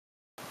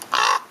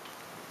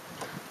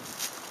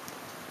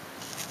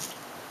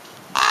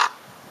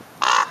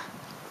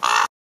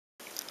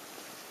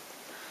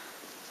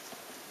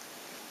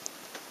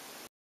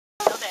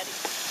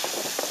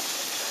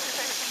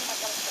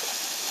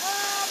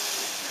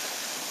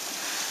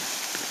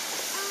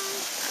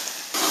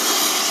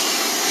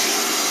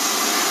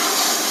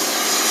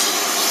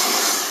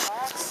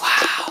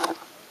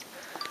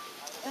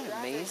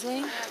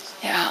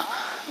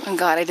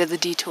God I did the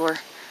detour.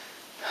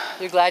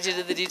 You're glad you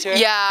did the detour?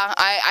 Yeah,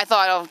 I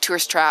thought, oh,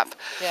 tourist trap.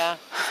 Yeah, it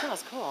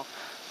smells cool.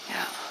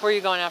 Yeah. Where are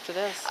you going after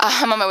this?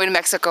 I'm on my way to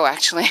Mexico,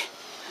 actually.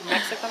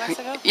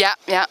 Mexico? Yeah.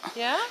 Yeah?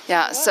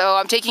 Yeah, so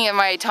I'm taking it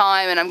my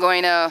time, and I'm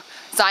going to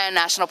Zion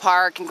National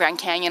Park and Grand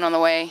Canyon on the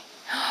way.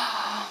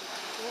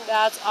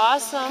 That's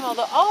awesome.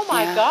 Although, oh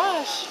my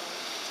gosh.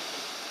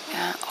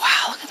 Yeah.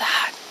 Wow, look at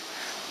that.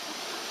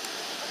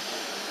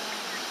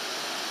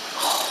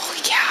 Holy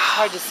cow. It's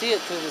hard to see it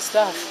through the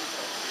stuff.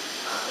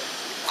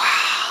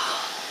 Wow.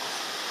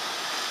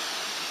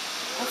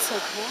 That's so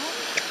cool.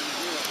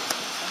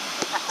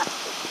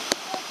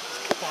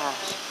 Look at that.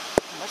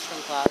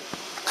 Mushroom cloud.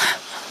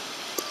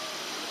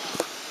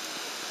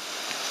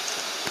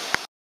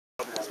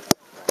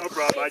 No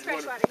problem. It's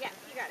fresh water. Yeah,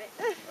 you got it.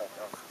 It's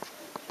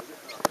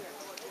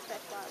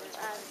fresh water. It's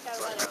got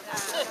a lot of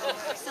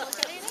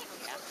silicone in it.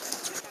 Yeah.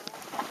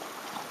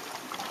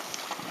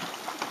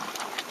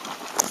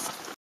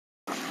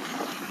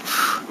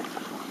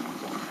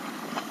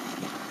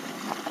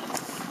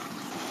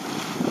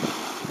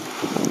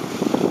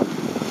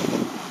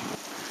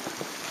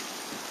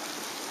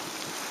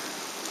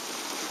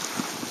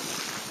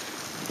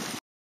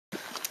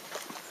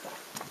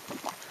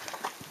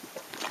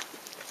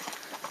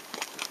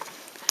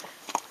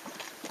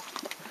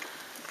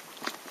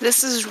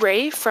 This is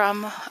Ray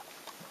from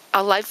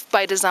A Life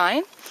by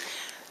Design.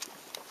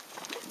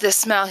 The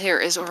smell here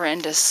is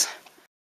horrendous.